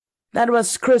That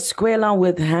was Chris Quela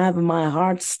with Have My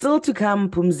Heart. Still to come,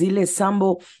 Pumzile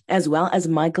Sambo, as well as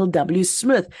Michael W.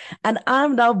 Smith. And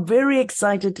I'm now very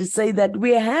excited to say that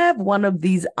we have one of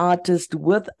these artists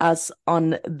with us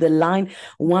on the line,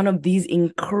 one of these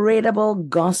incredible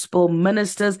gospel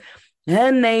ministers.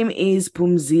 Her name is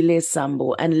Pumzile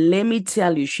Sambo, and let me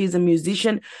tell you, she's a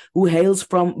musician who hails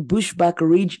from Bushbuck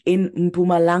Ridge in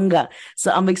Mpumalanga.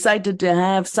 So I'm excited to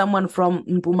have someone from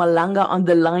Mpumalanga on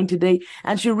the line today,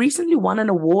 and she recently won an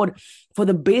award for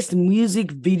the best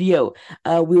music video.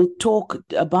 We'll talk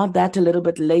about that a little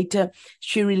bit later.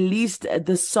 She released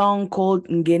the song called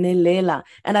Ngenelela,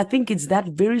 and I think it's that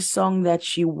very song that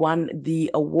she won the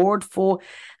award for.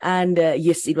 And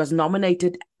yes, it was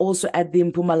nominated also at the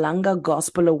Mpumalanga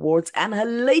Gospel Awards. And her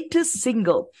latest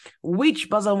single, which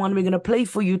Baza one we're going to play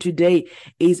for you today,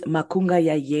 is Makunga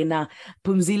ya Yena.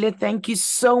 Pumzile, thank you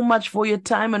so much for your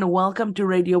time and welcome to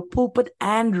Radio Pulpit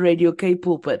and Radio K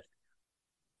Pulpit.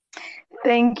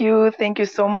 Thank you. Thank you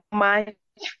so much.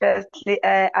 Firstly,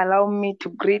 allow me to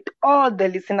greet all the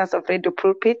listeners of Radio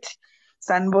Pulpit.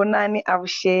 Sanbonani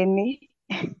Avusheni.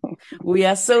 We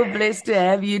are so blessed to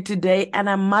have you today. And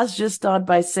I must just start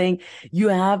by saying you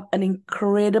have an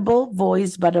incredible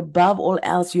voice, but above all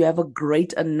else, you have a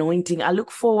great anointing. I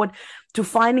look forward to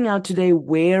finding out today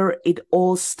where it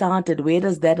all started. Where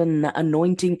does that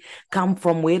anointing come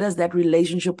from? Where does that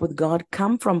relationship with God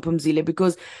come from, Pumzile?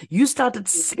 Because you started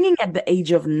singing at the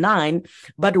age of 9,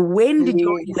 but when did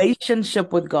your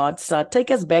relationship with God start? Take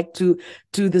us back to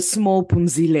the small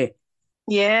Pumzile.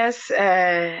 Yes,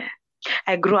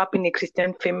 I grew up in a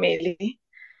Christian family.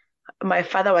 My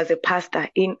father was a pastor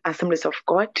in Assemblies of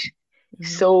God. Mm-hmm.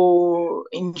 So,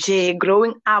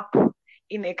 growing up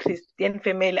in a Christian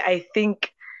family, I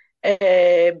think,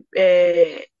 let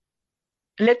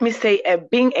me say,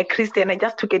 being a Christian, I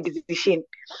just took a decision.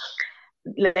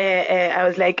 I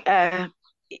was like,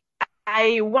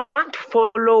 I want to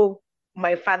follow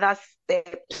my father's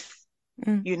steps.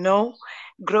 You know,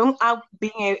 growing up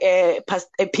being a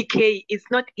PK is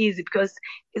not easy because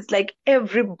it's like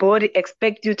everybody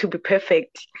expects you to be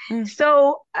perfect.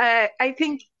 So I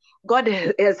think God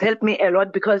has helped me a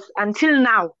lot because until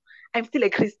now, I'm still a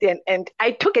Christian and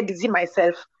I took a decision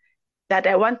myself that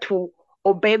I want to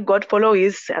obey God, follow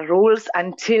his rules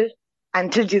until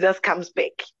Jesus comes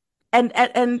back. And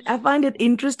I find it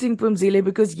interesting, Pumzile,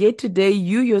 because yet today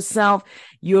you yourself,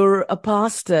 you're a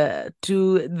pastor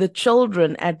to the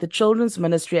children at the children's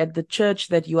ministry at the church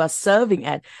that you are serving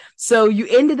at. So you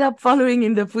ended up following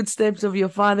in the footsteps of your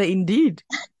father, indeed.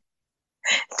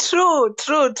 True.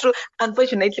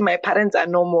 Unfortunately, my parents are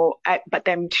no more, but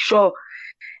I'm sure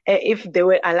if they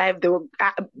were alive, they would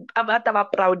have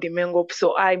proud.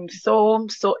 So I'm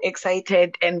so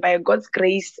excited, and by God's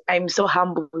grace, I'm so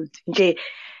humbled.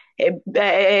 I'm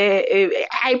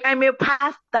a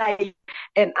pastor,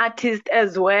 an artist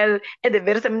as well. At the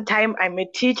very same time, I'm a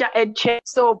teacher at church.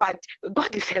 So, but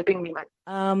God is helping me,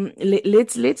 man.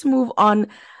 Let's move on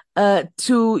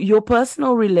to your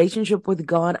personal relationship with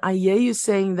God. I hear you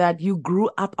saying that you grew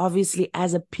up obviously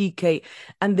as a PK,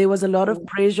 and there was a lot of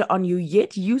pressure on you.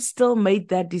 Yet you still made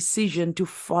that decision to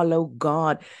follow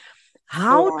God.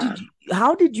 How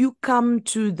did you come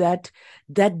to that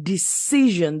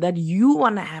decision that you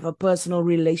want to have a personal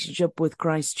relationship with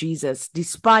Christ Jesus,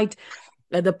 despite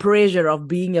the pressure of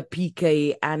being a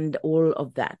PK and all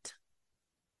of that?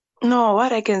 No,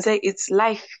 what I can say, it's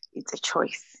life. It's a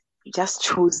choice. You just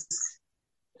choose.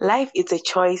 Life is a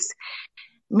choice.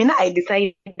 I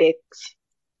decided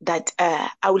that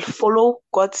I will follow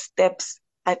God's steps,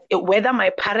 whether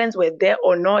my parents were there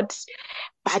or not.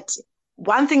 But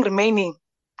one thing remaining,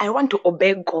 I want to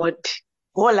obey God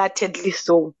wholeheartedly.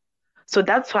 So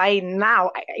that's why now,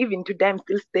 even today, I'm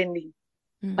still standing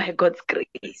by God's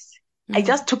grace. I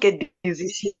just took a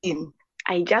decision.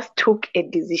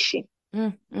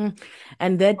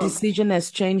 And that decision has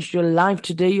changed your life.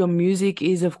 Today, your music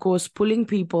is, of course, pulling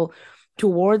people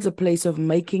towards a place of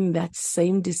making that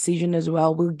same decision as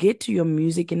well. We'll get to your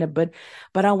music in a bit,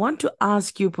 but I want to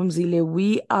ask you, Pumzile,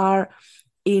 we are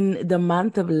in the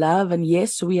month of love, and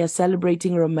yes, we are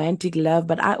celebrating romantic love,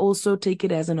 but I also take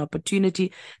it as an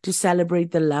opportunity to celebrate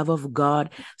the love of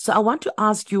God. So I want to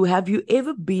ask you, have you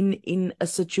ever been in a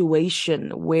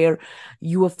situation where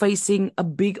you were facing a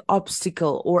big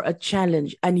obstacle or a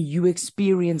challenge and you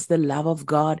experienced the love of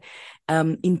God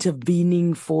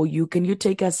intervening for you? Can you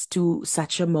take us to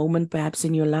such a moment perhaps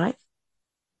in your life?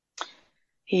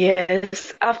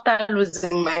 Yes, after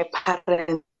losing my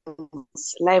parents,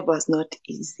 life was not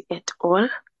easy at all.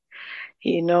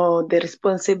 The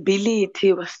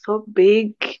responsibility was so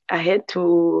big. I had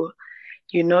to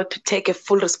to take a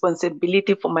full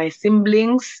responsibility for my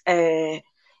siblings. It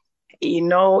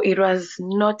was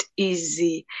not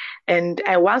easy. And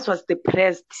I once was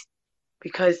depressed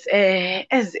because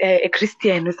as a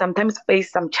Christian, we sometimes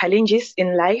face some challenges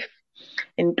in life.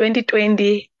 In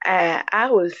 2020, I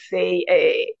will say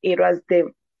it was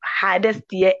the hardest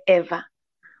year ever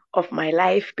of my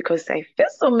life because I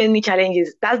faced so many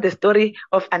challenges. That's the story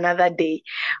of another day.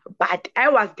 But I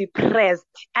was depressed.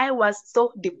 I was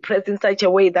so depressed in such a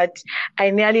way that I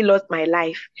nearly lost my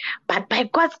life. But by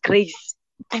God's grace,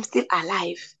 I'm still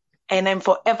alive and I'm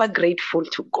forever grateful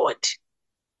to God.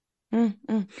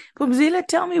 Phumzile,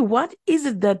 tell me, what is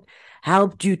it that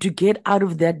helped you to get out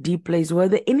of that deep place? Were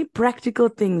there any practical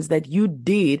things that you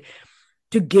did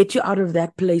to get you out of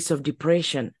that place of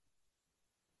depression?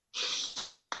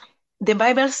 The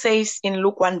Bible says in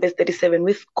Luke 1 verse 37,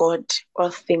 with God, all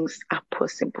things are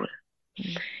possible.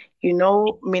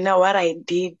 Mina, what I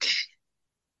did,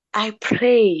 I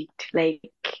prayed.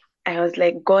 I was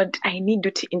like, God, I need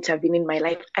you to intervene in my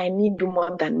life. I need you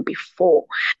more than before.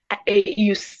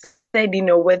 You said in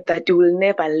your word that you will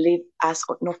never leave us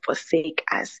or not forsake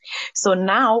us. So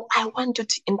now I want you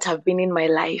to intervene in my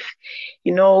life.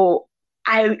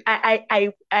 I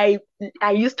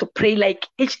used to pray like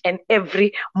each and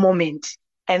every moment.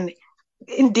 And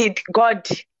indeed, God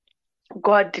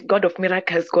of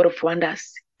miracles, God of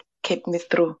wonders, kept me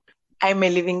through. I'm a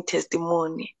living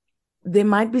testimony. There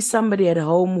might be somebody at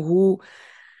home who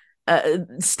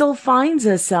still finds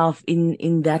herself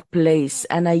in that place.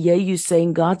 And I hear you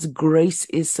saying God's grace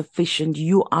is sufficient.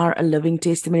 You are a living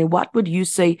testimony. What would you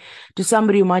say to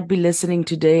somebody who might be listening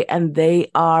today and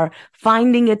they are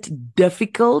finding it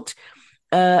difficult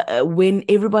when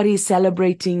everybody is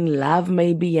celebrating love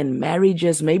maybe and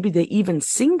marriages, maybe they're even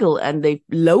single and they're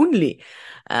lonely?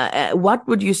 What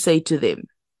would you say to them?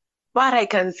 What I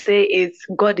can say is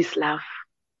God is love.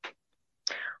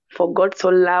 For God so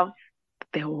loved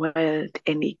the world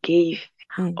and he gave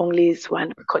only his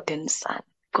one begotten son.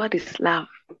 God is love.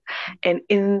 And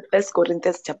in 1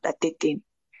 Corinthians chapter 13,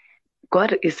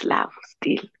 God is love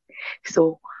still.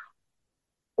 So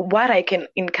what I can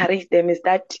encourage them is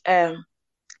that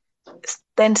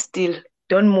stand still,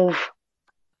 don't move.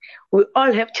 We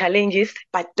all have challenges,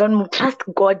 but don't move. Trust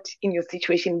God in your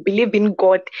situation. Believe in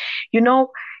God.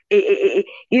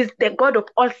 He's the God of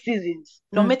all seasons,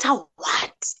 no matter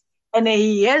what. And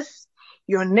he has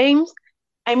your names.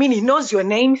 I mean, he knows your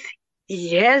names.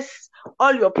 He has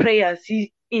all your prayers.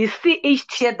 He sees each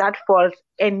tear that falls,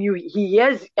 and he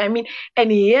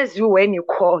hears you when you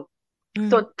call.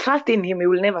 So trust in him. He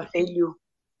will never fail you.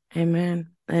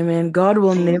 Amen. Amen. God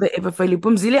will never ever fail you.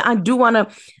 Phumzile, I do want to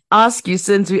ask you,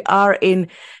 since we are in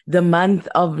the month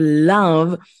of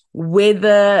love,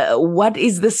 what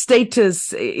is the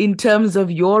status in terms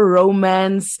of your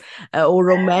romance or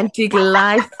romantic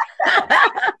life?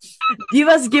 Give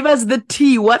us the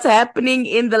tea. What's happening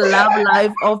in the love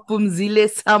life of Phumzile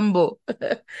Sambo?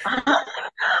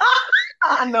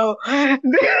 No.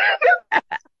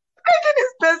 It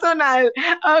is personal.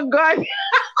 Oh God.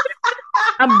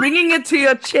 I'm bringing it to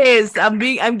your chest. I'm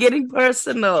getting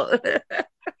personal.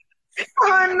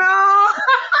 Oh no.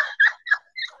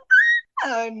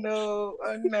 Oh no.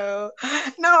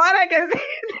 No, what I can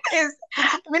say is,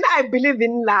 I believe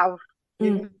in love.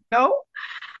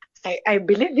 I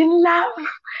believe in love.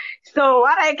 So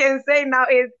what I can say now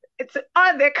is, it's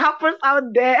all the couples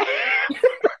out there.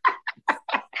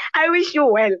 I wish you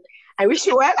well.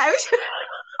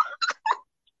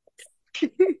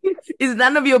 It's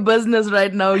none of your business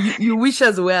right now. You wish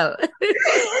us well.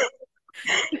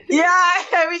 Yeah,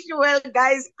 I wish you well,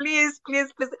 guys. Please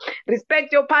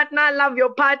respect your partner, love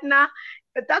your partner.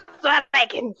 But that's what I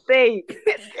can say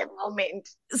at the moment.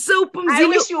 So, I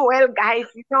wish you well, guys.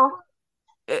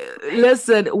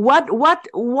 Listen, what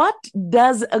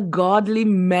does a godly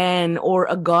man or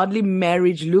a godly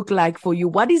marriage look like for you?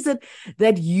 What is it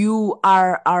that you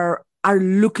are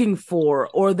looking for,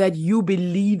 or that you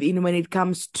believe in when it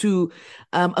comes to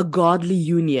a godly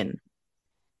union?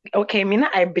 Okay, Mina,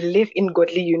 I believe in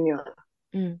godly union.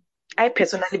 I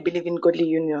personally believe in godly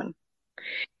union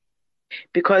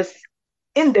because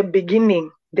in the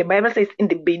beginning, the Bible says in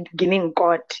the beginning,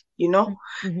 God,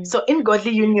 So in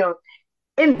godly union,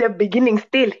 in the beginning,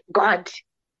 still God,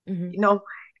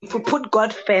 if we put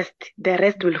God first, the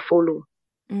rest will follow.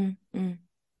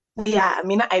 Yeah,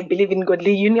 I believe in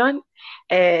godly union.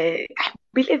 I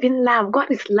believe in love.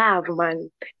 God is love,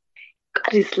 man.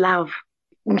 God is love.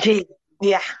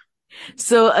 Yeah.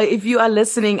 So if you are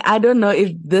listening, I don't know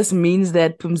if this means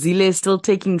that Pumzile is still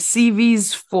taking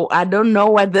CVs for, I don't know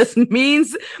what this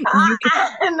means. You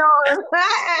No.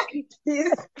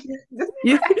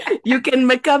 you you can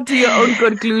make up to your own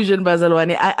conclusion,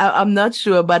 Bazalwani. I'm not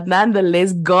sure, but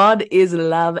nonetheless, God is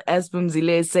love, as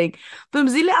Pumzile is saying.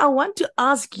 Pumzile, I want to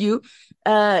ask you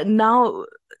now.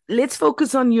 Let's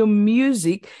focus on your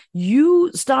music.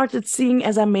 You started singing,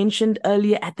 as I mentioned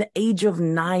earlier, at the age of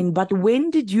 9. But when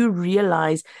did you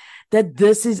realize that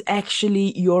this is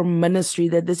actually your ministry,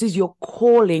 that this is your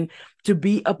calling to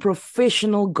be a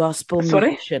professional gospel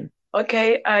Sorry? musician?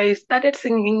 Okay, I started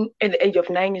singing at the age of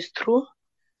 9, is true.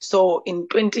 So in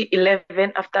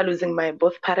 2011, after losing my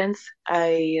both parents,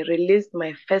 I released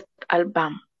my first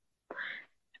album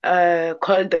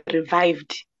called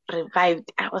Revived.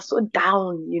 Revived. I was so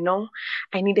down,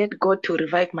 I needed God to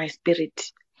revive my spirit.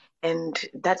 And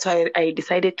that's why I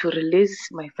decided to release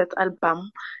my first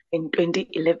album in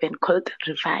 2011 called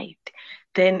Revived.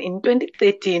 Then in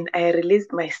 2013, I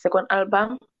released my second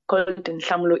album called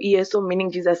Nhlamulo Iyeso,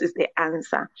 meaning Jesus is the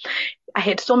answer. I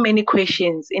had so many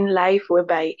questions in life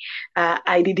whereby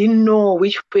I didn't know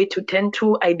which way to turn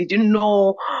to. I didn't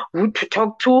know who to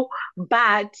talk to.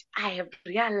 But I have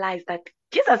realized that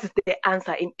Jesus is the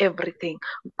answer in everything.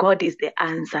 God is the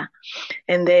answer.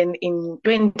 And then in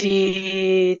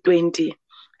 2020,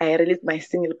 I released my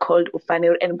single called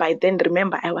Ufanero. And by then,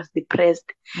 remember, I was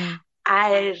depressed.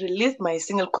 I released my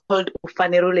single called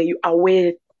Ufanero. You are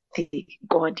worthy,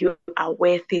 God. You are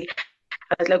worthy.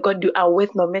 I was like, God, you are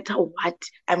worth no matter what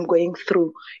I'm going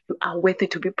through. You are worthy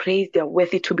to be praised. You are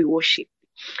worthy to be worshipped.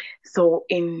 So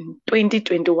in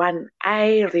 2021,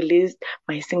 I released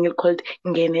my single called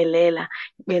Ngenelela.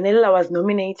 Ngenelela was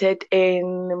nominated in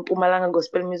Mpumalanga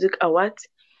Gospel Music Awards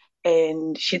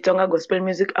and Shitonga Gospel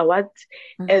Music Awards,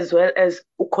 as well as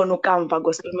Ukonukamva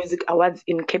Gospel Music Awards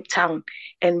in Cape Town.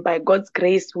 And by God's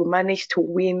grace, we managed to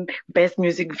win Best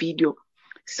Music Video.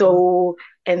 So,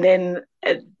 and then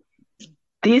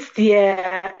this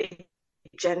year,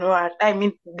 January,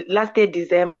 last year,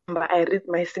 December, I released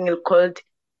my single called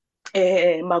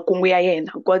Makungu ya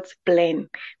Yena, God's plan.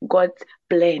 God's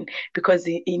plan. Because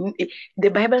the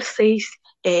Bible says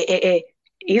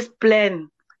his plan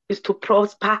is to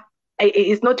prosper.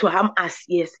 It's not to harm us,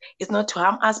 yes. It's not to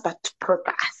harm us, but to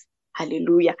prosper us.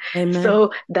 Hallelujah. Amen.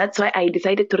 So that's why I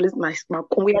decided to release my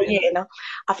Makungu ya Yena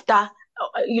after.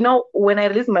 When I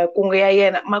released Makungu ya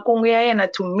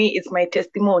Yena to me, it's my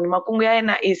testimony. Makungu ya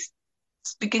Yena is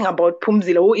speaking about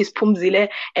Phumzile, who is Phumzile,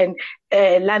 and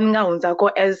Langa Unzako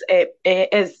as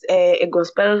a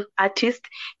gospel artist,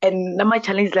 and Nama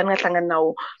challenge Langa Hlanga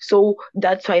now. So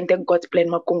that's why I think God's plan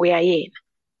Makungu ya Yena.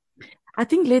 I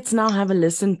think let's now have a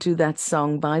listen to that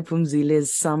song by Phumzile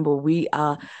Sambo. We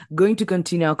are going to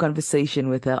continue our conversation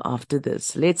with her after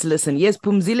this. Let's listen. Yes,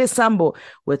 Phumzile Sambo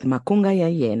with Makungu ya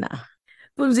Yena.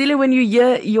 Phumzile, when you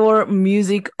hear your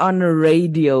music on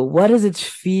radio, what does it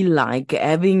feel like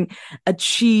having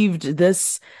achieved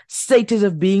this status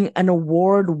of being an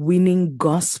award-winning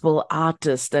gospel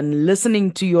artist and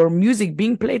listening to your music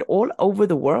being played all over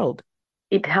the world?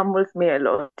 It humbles me a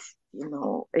lot.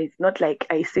 It's not like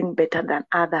I sing better than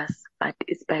others, but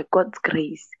it's by God's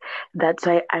grace. That's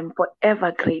why I'm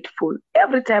forever grateful.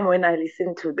 Every time when I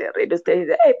listen to the radio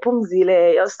station, hey,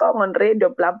 Phumzile, your song on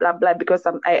radio, blah, blah, blah, because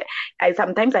I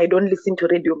sometimes I don't listen to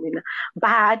radio,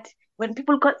 but when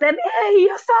people call, then, hey,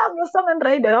 your song on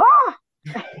radio, oh!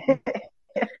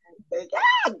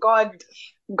 Yeah,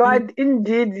 God,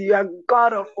 indeed, you are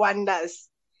God of wonders.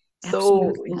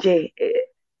 Absolutely.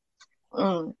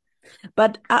 So,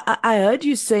 But I heard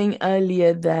you saying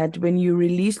earlier that when you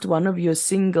released one of your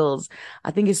singles,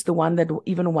 I think it's the one that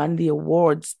even won the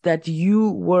awards, that you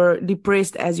were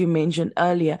depressed, as you mentioned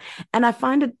earlier. And I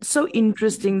find it so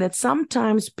interesting that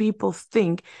sometimes people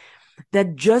think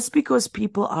that just because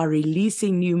people are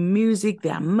releasing new music, they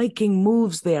are making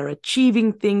moves, they are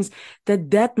achieving things,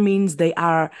 that means they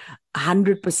are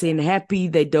 100% happy.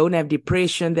 They don't have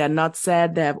depression. They're not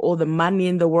sad. They have all the money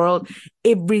in the world.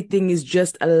 Everything is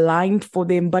just aligned for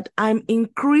them. But I'm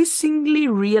increasingly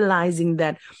realizing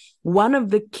that one of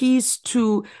the keys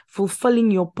to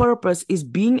fulfilling your purpose is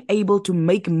being able to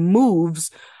make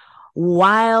moves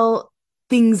while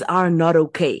things are not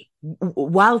okay.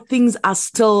 While things are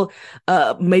still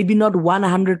maybe not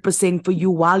 100% for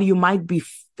you, while you might be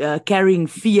carrying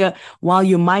fear, while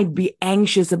you might be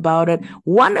anxious about it,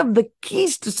 one of the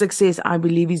keys to success, I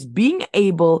believe, is being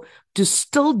able to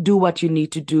still do what you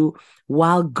need to do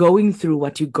while going through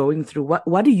what you're going through.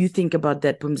 What do you think about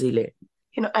that, Phumzile?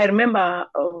 I remember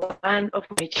one of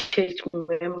my church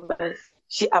members,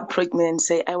 she approached me and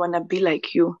said, I want to be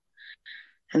like you.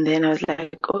 And then I was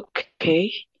like,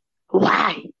 okay,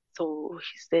 why? So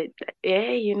she said,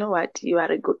 hey, you know what? You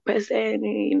are a good person.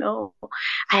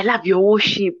 I love your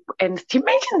worship. And she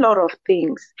mentioned a lot of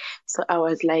things. So I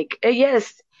was like,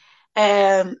 yes,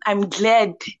 I'm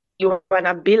glad you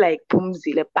wanna be like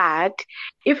Pumzile, but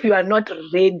if you are not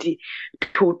ready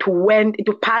to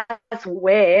pass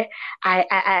where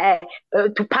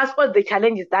to pass all the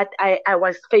challenges that I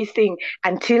was facing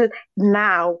until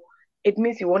now, it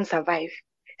means you won't survive.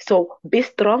 So be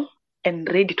strong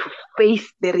and ready to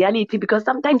face the reality, because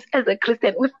sometimes as a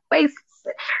Christian we face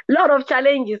a lot of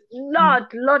challenges,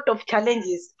 lot of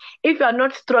challenges. If you are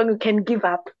not strong, you can give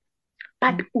up.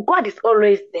 But God is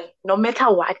always there, no matter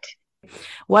what.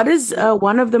 What is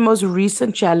one of the most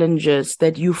recent challenges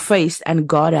that you faced and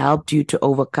God helped you to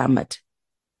overcome it?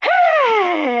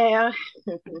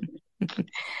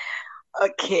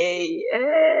 Okay.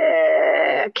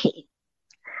 Okay.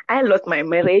 I lost my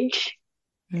marriage.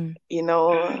 You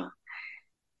know,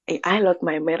 I lost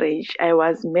my marriage. I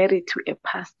was married to a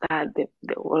pastor,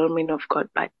 the woman of God,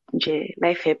 but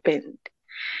life happened.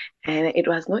 And it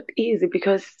was not easy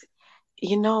because,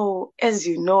 as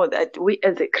you know, that we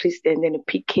as a Christian and a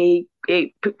PK,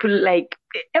 people like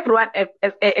everyone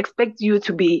expect you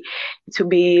to be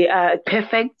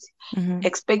perfect.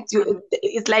 Expect you.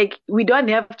 It's like we don't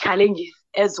have challenges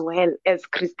as well as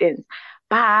Christians,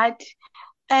 but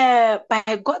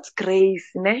by God's grace,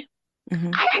 ne,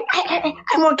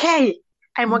 I'm okay.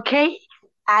 I'm okay.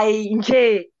 I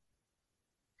enjoy.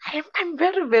 I'm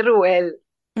very, very well.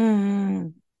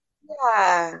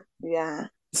 Yeah, yeah.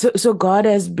 So God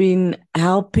has been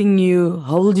helping you,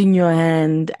 holding your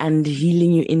hand and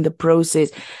healing you in the process.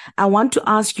 I want to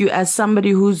ask you, as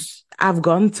somebody I've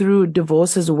gone through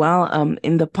divorce as well,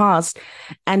 in the past.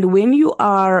 And when you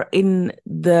are in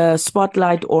the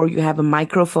spotlight or you have a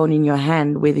microphone in your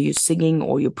hand, whether you're singing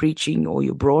or you're preaching or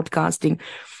you're broadcasting,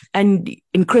 and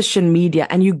in Christian media,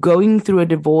 and you're going through a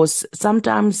divorce,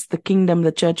 sometimes the kingdom,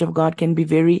 the church of God can be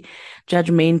very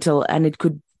judgmental, and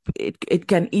it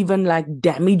can even like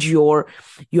damage your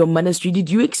ministry. Did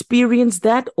you experience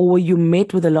that, or you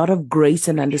met with a lot of grace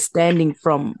and understanding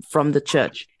from the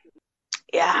church?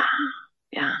 Yeah,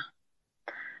 yeah.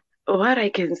 What I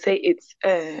can say, it's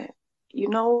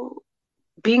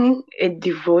being a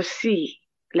divorcee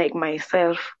like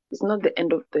myself is not the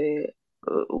end of the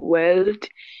world.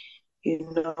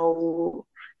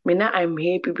 Mina, I'm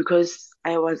happy because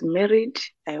I was married.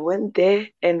 I went there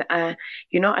and I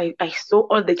saw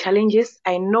all the challenges.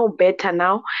 I know better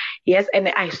now. Yes, and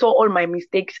I saw all my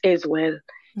mistakes as well.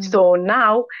 So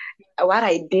now what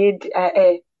I did,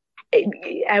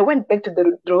 I went back to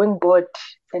the drawing board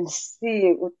and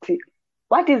see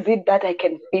what is it that I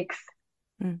can fix.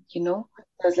 I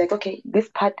was like, okay, this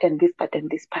part and this part and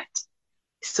this part.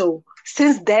 So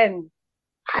since then,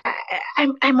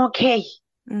 I'm okay.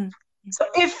 So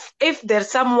if there's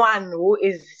someone who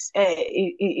is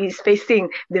facing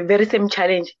the very same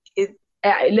challenge,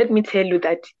 let me tell you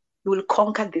that you will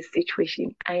conquer this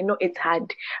situation. I know it's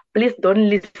hard. Please don't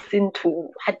listen to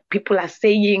what people are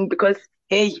saying, because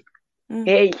hey,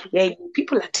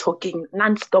 people are talking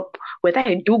nonstop. Whether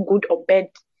I do good or bad,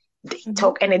 they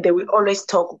talk, and they will always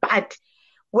talk. But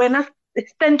when I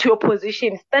stand to your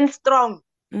position, stand strong,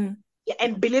 and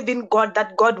believe in God,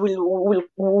 that God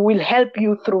will help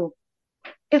you through.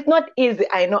 It's not easy.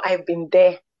 I know, I've been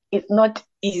there. It's not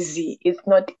easy.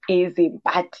 But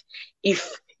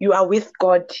if you are with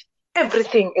God,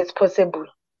 everything is possible.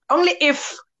 Only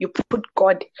if you put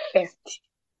God first,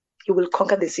 you will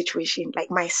conquer the situation, like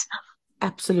myself.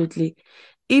 Absolutely.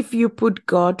 If you put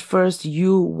God first,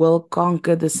 you will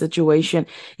conquer the situation.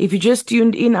 If you just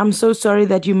tuned in, I'm so sorry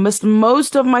that you missed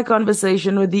most of my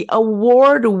conversation with the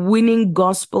award-winning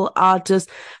gospel artist,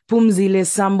 Phumzile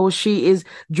Sambo. She is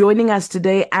joining us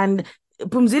today. And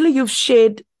Phumzile, you've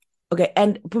shared. Okay,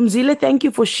 and Phumzile, thank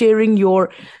you for sharing your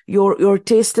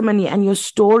testimony and your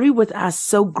story with us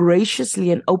so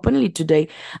graciously and openly today.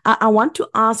 I want to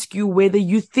ask you whether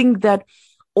you think that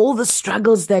all the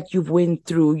struggles that you've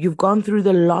gone through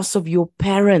the loss of your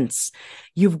parents,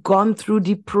 you've gone through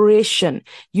depression,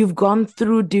 you've gone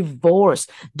through divorce.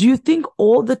 Do you think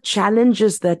all the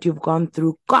challenges that you've gone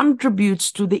through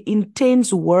contributes to the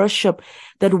intense worship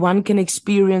that one can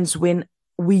experience when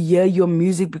we hear your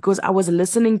music? Because I was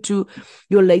listening to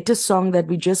your latest song that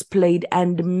we just played,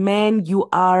 and man, you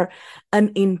are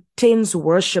an intense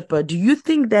worshiper. Do you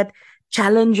think that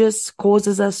challenges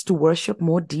causes us to worship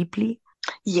more deeply?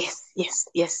 Yes.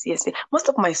 Most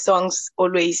of my songs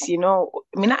always,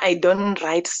 I don't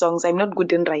write songs. I'm not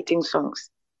good in writing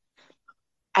songs.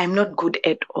 I'm not good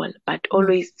at all. But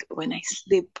always when I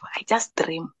sleep, I just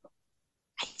dream.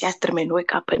 I just remain,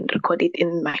 wake up and record it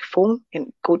in my phone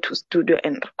and go to studio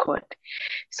and record.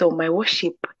 So my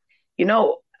worship,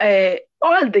 all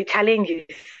the challenges,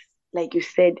 like you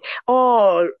said,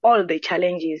 all the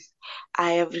challenges,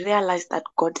 I have realized that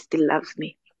God still loves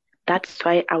me. That's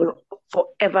why I will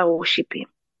forever worship him.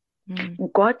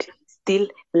 God still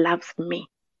loves me.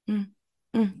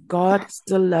 God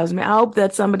still loves me. I hope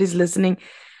that somebody's listening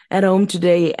at home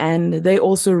today and they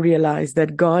also realize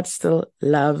that God still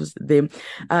loves them.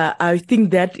 I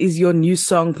think that is your new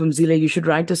song, Phumzile. You should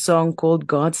write a song called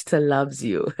God Still Loves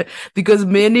You because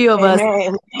many of Amen.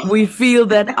 us, we feel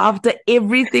that after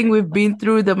everything we've been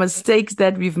through, the mistakes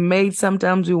that we've made,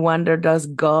 sometimes we wonder, does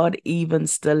God even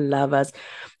still love us?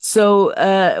 So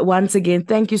once again,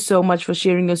 thank you so much for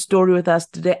sharing your story with us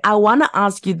today. I want to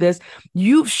ask you this.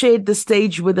 You've shared the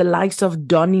stage with the likes of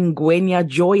Donnie Ngwenya,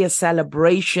 Joyous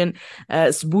Celebration,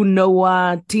 Sbu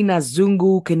Noah, Tina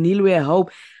Zungu, Kenilwe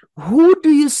Hope. Who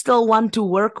do you still want to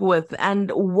work with,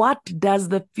 and what does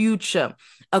the future,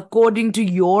 according to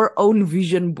your own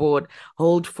vision board,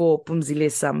 hold for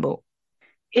Phumzile Sambo?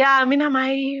 Yeah,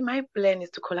 my plan is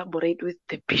to collaborate with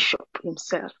the bishop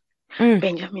himself.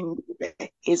 Benjamin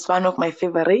is one of my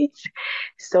favorites.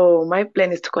 So my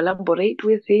plan is to collaborate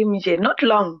with him. Not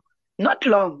long. Soon.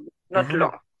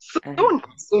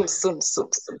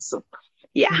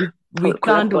 Yeah, we can't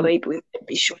collaborate with the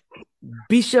bishop.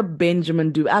 Bishop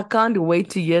Benjamin Du. I can't wait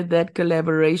to hear that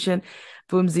collaboration.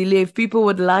 Phumzile, if people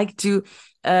would like to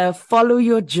follow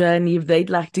your journey, if they'd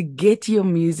like to get your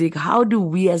music, how do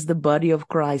we as the body of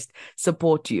Christ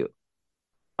support you?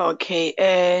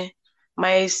 Okay.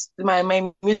 My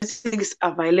music is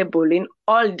available in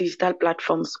all digital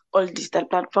platforms, and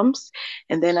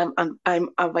then I'm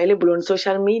available on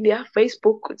social media.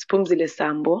 Facebook, it's Phumzile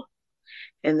Sambo,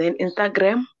 and then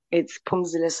Instagram, it's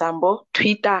Phumzile Sambo.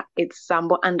 Twitter, it's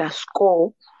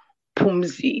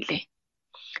Sambo_Phumzile.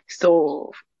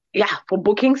 So yeah, for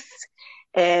bookings,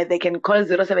 they can call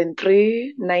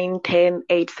 073 910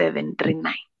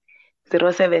 8739.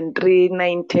 073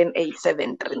 910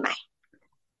 8739.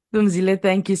 Phumzile,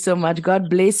 thank you so much. God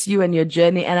bless you and your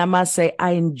journey. And I must say,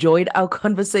 I enjoyed our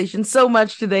conversation so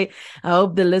much today. I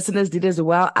hope the listeners did as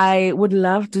well. I would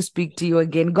love to speak to you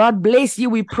again. God bless you.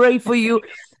 We pray for you.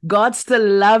 God still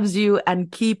loves you,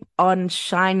 and keep on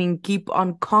shining, keep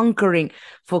on conquering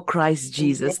for Christ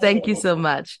Jesus. Thank you so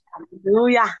much.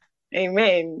 Hallelujah.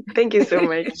 Amen. Thank you so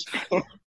much.